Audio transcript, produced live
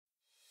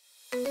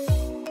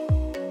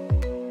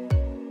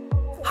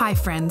Hi,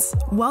 friends.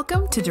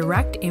 Welcome to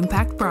Direct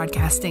Impact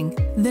Broadcasting.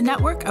 The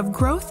network of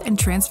growth and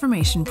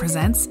transformation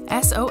presents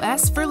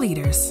S.O.S For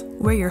Leaders,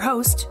 where your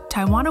host,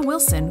 Tywauna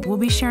Wilson, will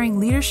be sharing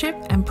leadership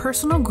and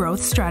personal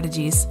growth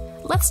strategies.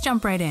 Let's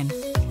jump right in.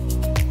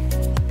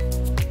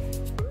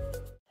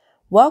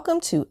 Welcome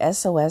to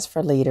S.O.S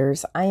For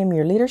Leaders. I am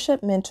your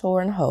leadership mentor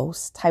and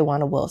host,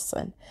 Tywauna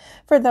Wilson.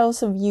 For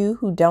those of you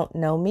who don't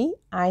know me,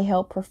 I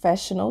help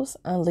professionals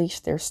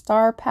unleash their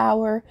star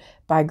power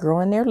by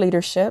growing their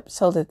leadership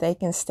so that they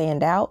can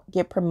stand out,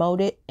 get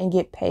promoted, and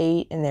get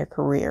paid in their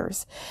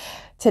careers.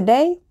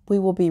 Today, we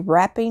will be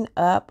wrapping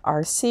up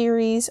our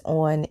series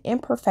on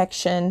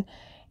imperfection.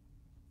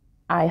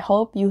 I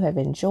hope you have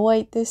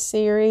enjoyed this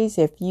series.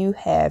 If you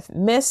have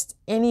missed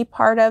any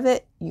part of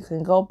it, you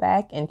can go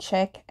back and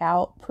check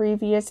out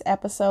previous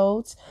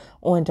episodes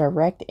on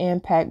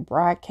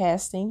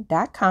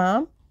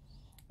directimpactbroadcasting.com.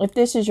 If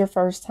this is your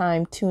first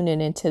time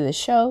tuning into the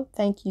show,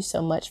 thank you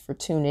so much for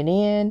tuning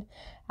in.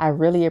 I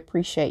really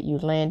appreciate you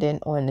landing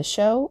on the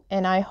show,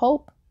 and I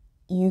hope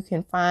you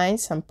can find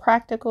some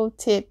practical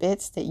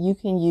tidbits that you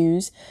can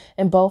use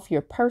in both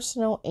your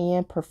personal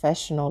and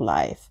professional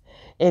life.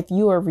 If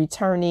you are a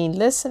returning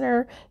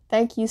listener,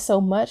 thank you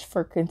so much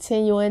for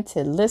continuing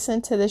to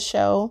listen to the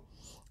show.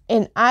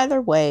 In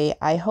either way,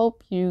 I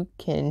hope you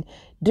can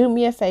do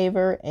me a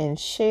favor and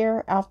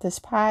share out this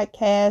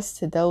podcast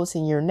to those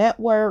in your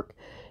network.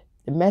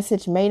 The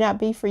message may not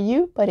be for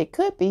you, but it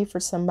could be for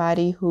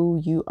somebody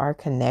who you are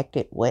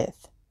connected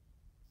with.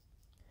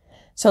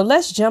 So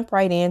let's jump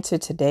right into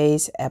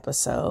today's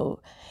episode.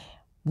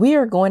 We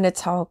are going to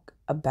talk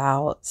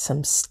about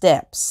some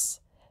steps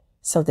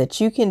so that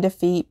you can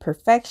defeat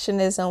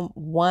perfectionism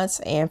once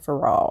and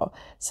for all.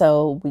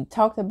 So we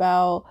talked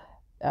about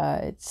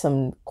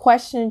some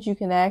questions you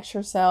can ask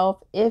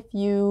yourself if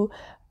you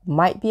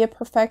might be a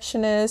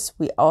perfectionist.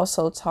 We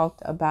also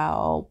talked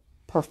about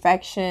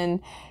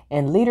perfection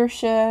in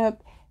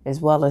leadership as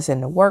well as in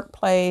the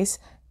workplace.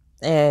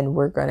 And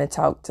we're going to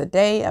talk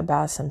today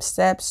about some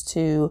steps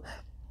to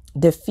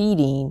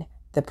defeating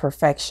the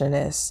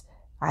perfectionist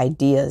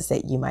ideas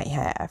that you might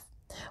have.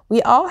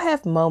 We all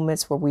have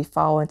moments where we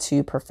fall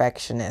into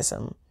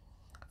perfectionism.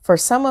 For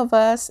some of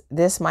us,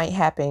 this might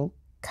happen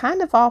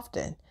kind of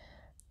often.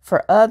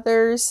 For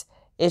others,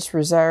 it's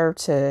reserved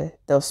to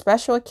those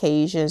special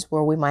occasions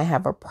where we might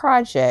have a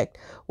project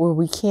where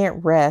we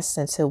can't rest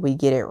until we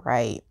get it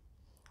right.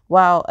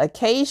 While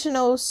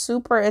occasional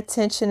super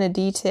attention to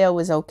detail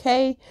is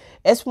okay,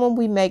 it's when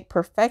we make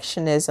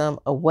perfectionism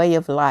a way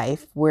of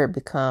life where it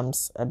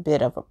becomes a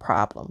bit of a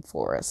problem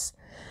for us.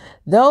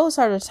 Those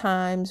are the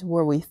times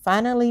where we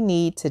finally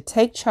need to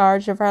take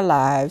charge of our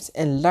lives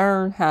and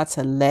learn how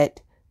to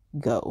let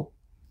go.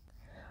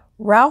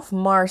 Ralph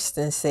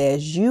Marston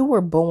says, "You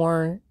were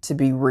born to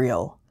be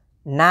real,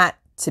 not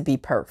to be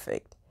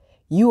perfect.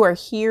 You are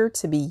here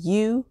to be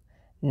you,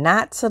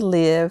 not to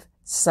live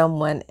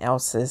someone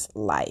else's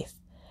life."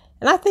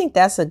 And I think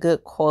that's a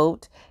good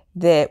quote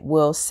that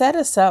will set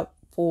us up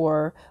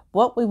for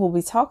what we will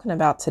be talking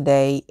about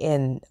today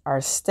in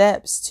our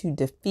steps to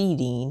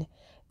defeating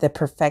the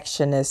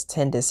perfectionist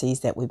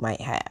tendencies that we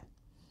might have.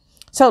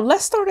 So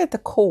let's start at the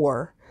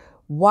core.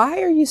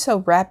 Why are you so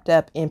wrapped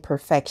up in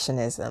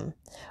perfectionism?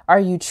 Are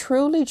you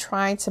truly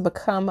trying to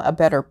become a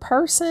better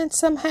person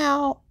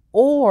somehow?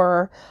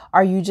 Or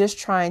are you just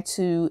trying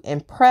to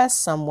impress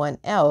someone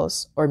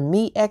else or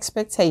meet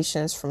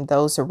expectations from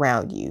those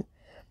around you?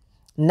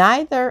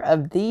 Neither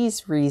of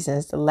these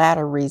reasons, the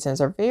latter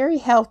reasons, are very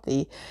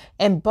healthy,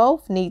 and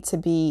both need to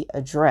be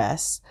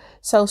addressed.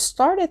 So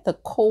start at the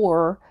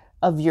core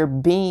of your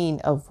being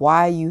of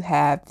why you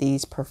have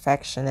these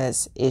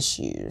perfectionist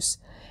issues.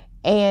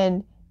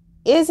 And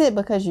is it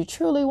because you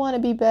truly want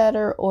to be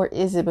better, or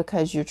is it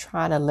because you're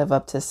trying to live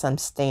up to some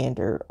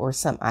standard or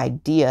some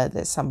idea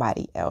that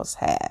somebody else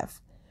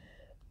have?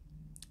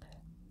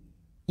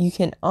 You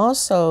can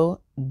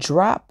also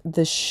drop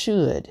the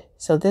should.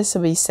 So this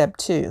will be step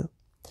 2.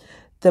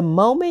 The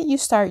moment you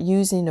start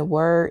using the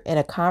word in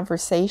a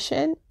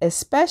conversation,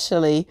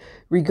 especially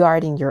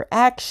regarding your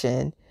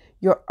action,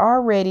 you're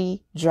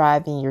already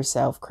driving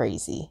yourself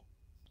crazy.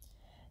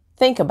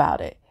 Think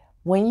about it.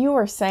 When you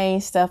are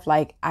saying stuff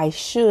like, "I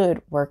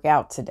should work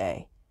out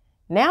today,"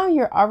 now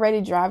you're already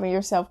driving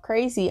yourself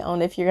crazy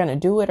on if you're going to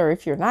do it or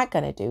if you're not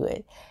going to do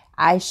it.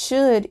 "I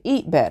should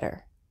eat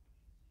better."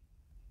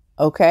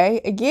 Okay,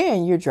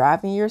 again, you're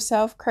driving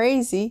yourself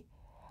crazy.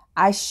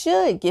 "I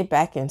should get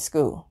back in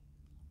school."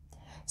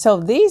 So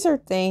these are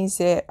things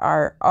that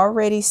are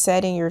already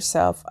setting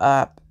yourself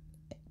up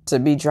to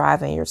be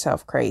driving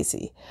yourself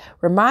crazy.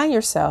 Remind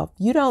yourself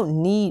you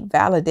don't need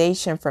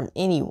validation from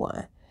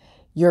anyone.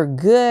 You're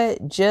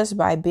good just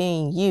by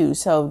being you.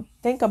 So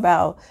think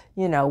about,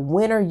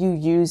 when are you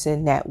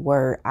using that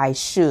word, "I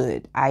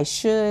should"? I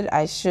should,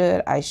 I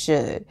should, I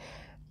should.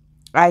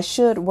 I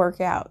should work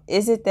out.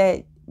 Is it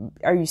that,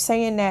 are you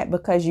saying that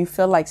because you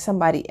feel like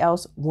somebody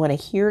else want to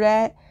hear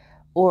that?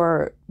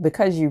 Or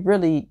because you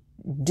really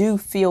do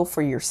feel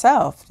for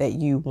yourself that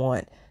you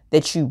want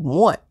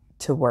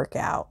to work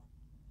out?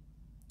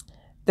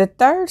 The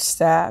third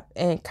step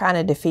in kind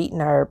of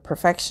defeating our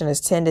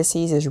perfectionist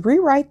tendencies is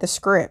rewrite the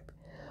script.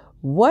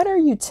 What are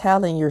you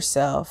telling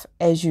yourself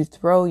as you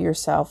throw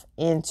yourself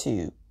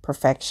into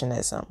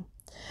perfectionism?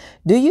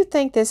 Do you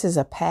think this is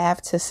a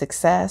path to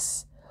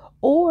success?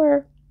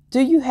 Or do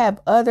you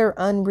have other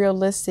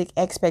unrealistic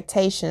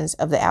expectations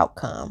of the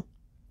outcome?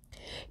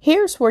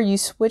 Here's where you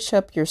switch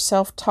up your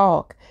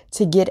self-talk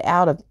to get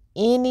out of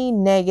any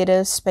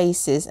negative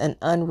spaces and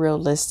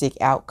unrealistic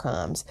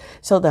outcomes.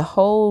 So the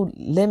whole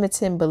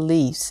limiting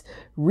beliefs,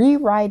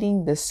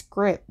 rewriting the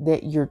script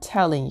that you're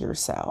telling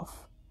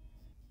yourself.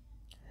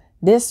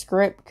 This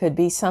script could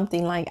be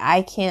something like,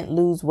 I can't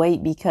lose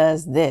weight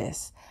because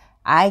this.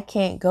 I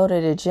can't go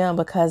to the gym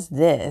because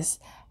this.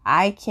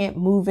 I can't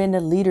move into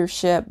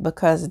leadership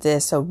because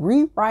this. So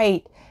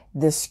rewrite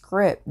the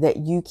script that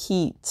you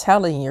keep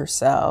telling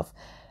yourself,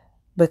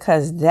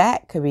 because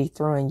that could be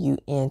throwing you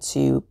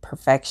into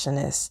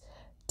perfectionist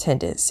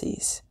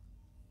tendencies.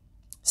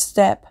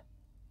 The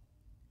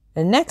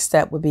next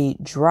step would be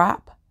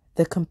drop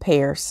the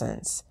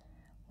comparisons.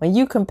 When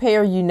you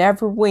compare, you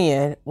never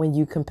win when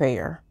you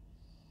compare.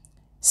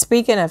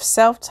 Speaking of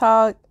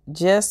self-talk,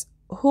 just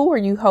who are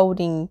you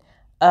holding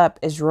up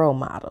as role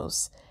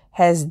models?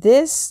 Has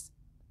this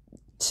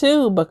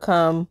too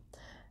become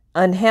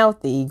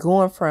unhealthy,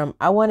 going from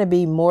I want to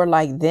be more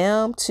like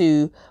them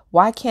to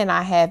why can't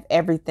I have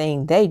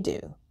everything they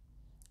do?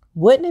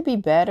 Wouldn't it be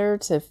better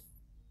to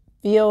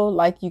feel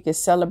like you could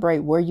celebrate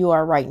where you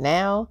are right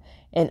now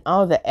and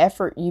all the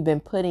effort you've been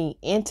putting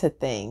into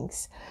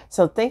things?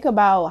 So think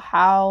about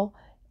how,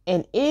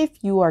 and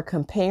if you are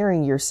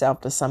comparing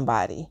yourself to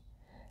somebody,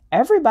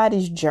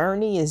 everybody's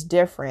journey is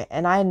different.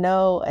 And I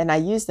know, and I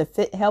use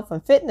the health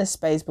and fitness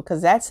space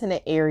because that's in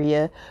an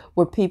area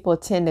where people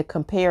tend to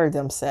compare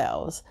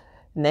themselves.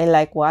 And they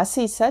like, well, I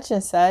see such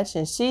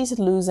and she's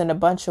losing a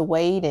bunch of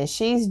weight and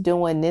she's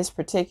doing this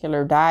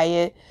particular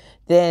diet.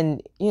 Then,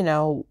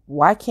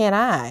 why can't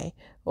I?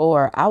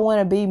 Or I want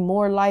to be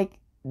more like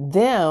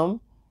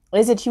them.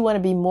 Is it you want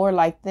to be more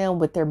like them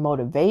with their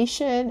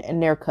motivation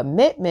and their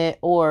commitment?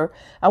 Or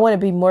I want to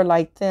be more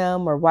like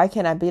them, or why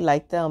can't I be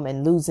like them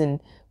and losing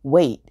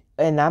weight?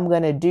 And I'm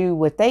going to do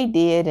what they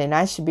did and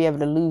I should be able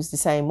to lose the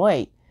same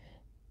weight.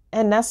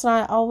 And that's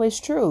not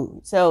always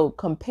true. So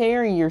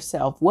comparing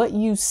yourself, what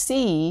you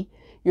see,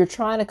 you're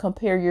trying to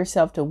compare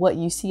yourself to what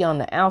you see on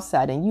the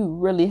outside, and you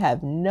really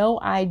have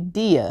no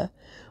idea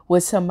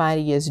what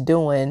somebody is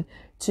doing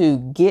to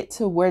get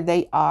to where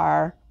they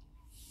are.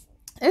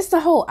 It's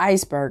the whole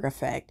iceberg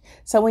effect.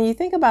 So when you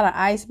think about an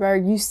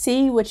iceberg, you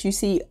see what you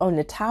see on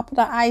the top of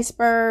the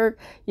iceberg.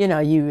 You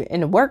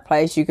in the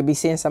workplace, you could be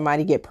seeing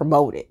somebody get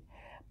promoted.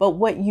 But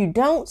what you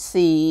don't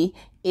see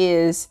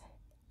is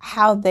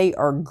how they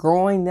are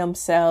growing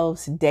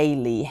themselves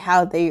daily,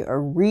 how they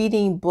are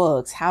reading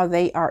books, how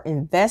they are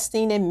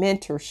investing in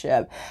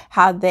mentorship,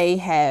 how they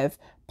have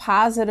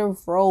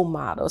positive role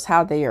models,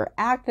 how they are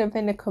active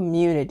in the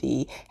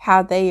community,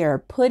 how they are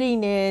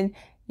putting in,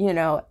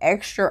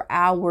 extra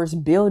hours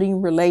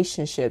building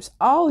relationships.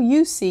 All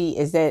you see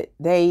is that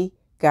they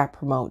got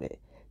promoted.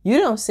 You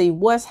don't see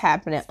what's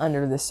happening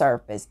under the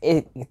surface.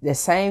 The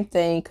same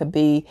thing could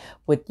be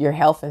with your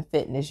health and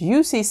fitness.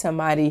 You see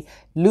somebody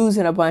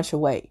losing a bunch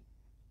of weight.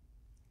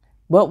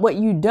 But what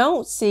you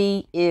don't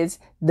see is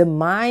the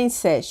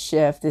mindset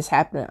shift that's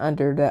happening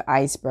under the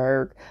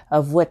iceberg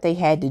of what they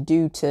had to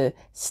do to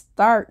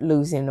start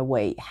losing the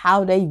weight,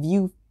 how they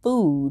view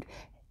food.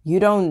 You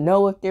don't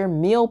know if they're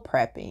meal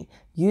prepping.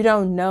 You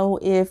don't know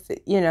if,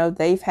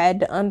 they've had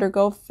to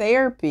undergo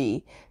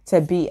therapy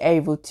to be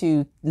able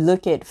to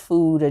look at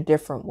food a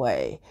different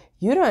way.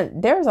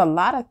 There's a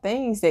lot of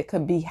things that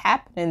could be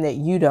happening that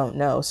you don't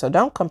know. So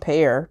don't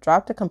compare,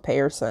 drop the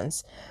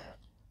comparisons.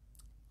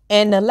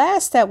 And the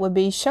last step would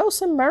be show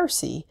some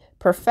mercy.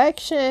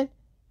 Perfection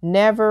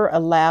never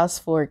allows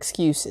for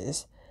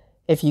excuses.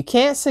 If you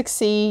can't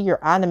succeed, you're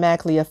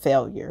automatically a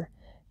failure.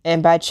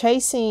 And by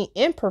chasing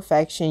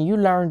imperfection, you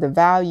learn the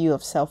value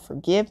of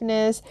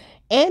self-forgiveness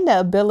and the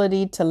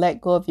ability to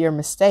let go of your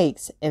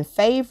mistakes in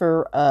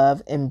favor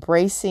of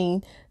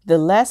embracing the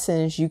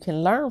lessons you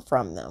can learn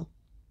from them.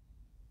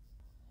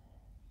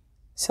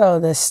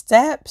 So the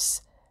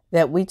steps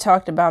that we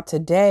talked about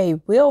today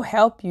will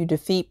help you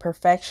defeat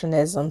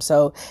perfectionism.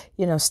 So,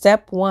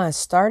 step 1,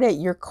 start at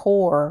your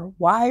core.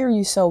 Why are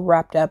you so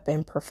wrapped up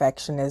in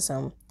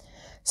perfectionism?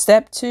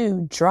 Step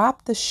 2,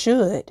 drop the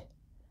should.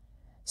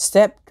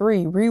 Step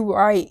 3,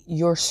 rewrite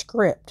your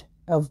script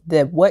of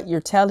what you're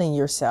telling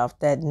yourself,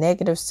 that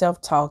negative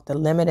self-talk, the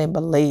limiting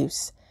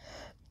beliefs.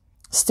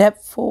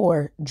 Step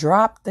 4,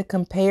 drop the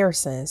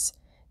comparisons.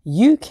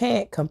 You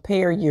can't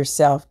compare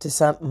yourself to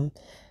something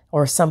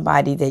or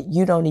somebody that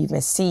you don't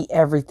even see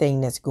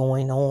everything that's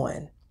going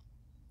on.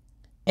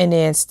 And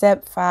then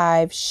step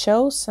 5,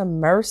 show some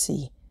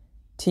mercy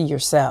to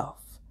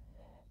yourself.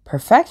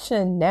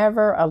 Perfection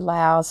never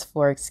allows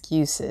for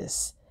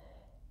excuses.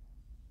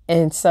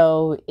 And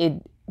so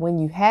when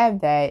you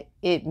have that,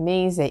 it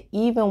means that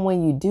even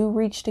when you do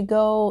reach the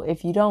goal,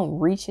 if you don't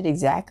reach it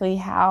exactly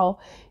how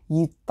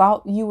you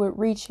thought you would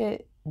reach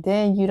it,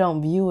 then you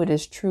don't view it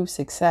as true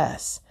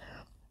success.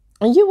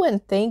 And you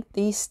wouldn't think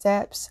these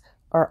steps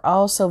are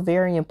also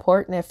very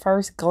important at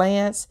first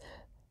glance.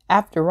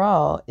 After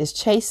all, is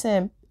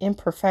chasing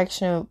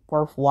imperfection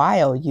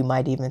worthwhile, you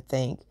might even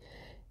think?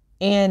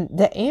 And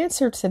the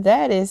answer to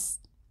that is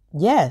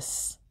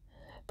yes.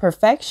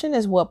 Perfection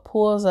is what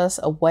pulls us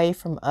away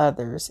from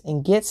others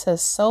and gets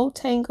us so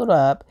tangled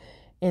up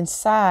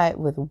inside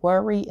with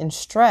worry and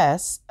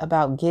stress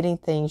about getting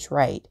things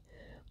right.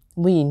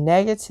 We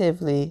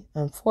negatively,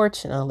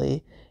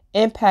 unfortunately,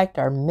 impact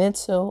our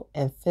mental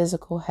and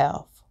physical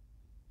health.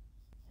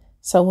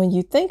 So when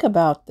you think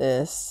about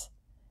this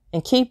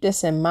and keep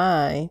this in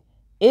mind,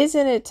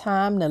 isn't it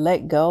time to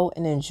let go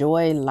and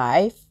enjoy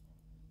life?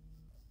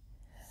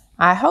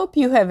 I hope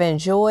you have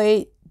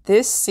enjoyed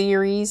this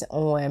series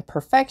on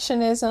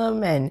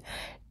perfectionism and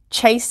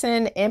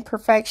chasing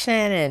imperfection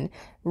and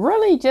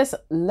really just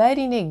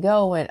letting it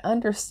go and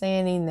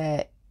understanding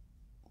that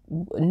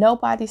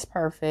nobody's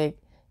perfect.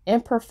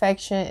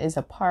 Imperfection is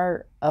a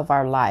part of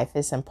our life.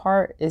 It's a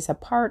part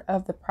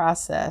of the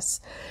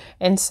process.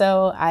 And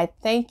so I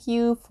thank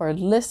you for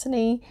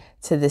listening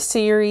to the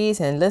series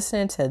and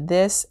listening to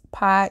this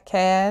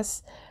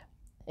podcast.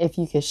 If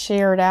you could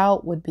share it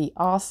out, would be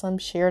awesome.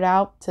 Share it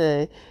out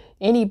to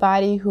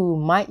anybody who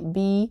might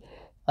be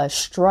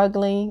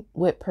struggling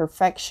with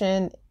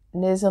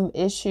perfectionism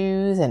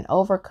issues and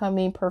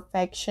overcoming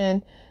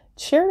perfection.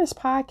 Share this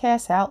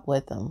podcast out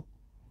with them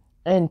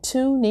and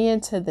tune in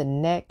to the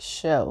next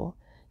show.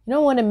 You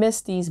don't want to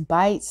miss these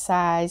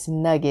bite-sized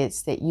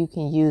nuggets that you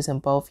can use in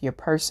both your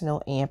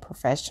personal and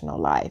professional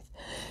life.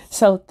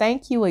 So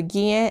thank you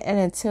again. And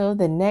until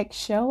the next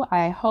show,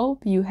 I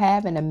hope you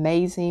have an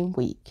amazing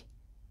week.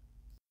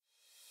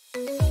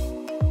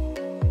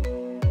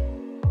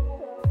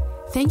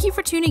 Thank you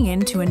for tuning in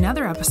to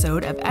another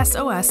episode of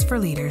S.O.S For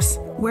Leaders,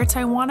 where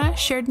Tywauna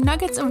shared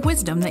nuggets of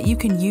wisdom that you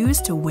can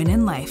use to win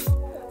in life.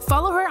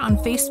 Follow her on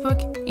Facebook,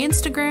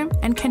 Instagram,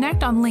 and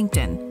connect on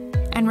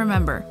LinkedIn. And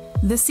remember,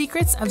 the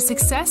secrets of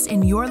success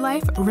in your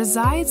life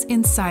resides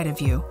inside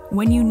of you.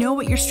 When you know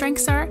what your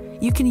strengths are,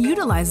 you can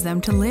utilize them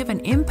to live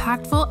an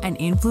impactful and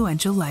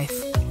influential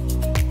life.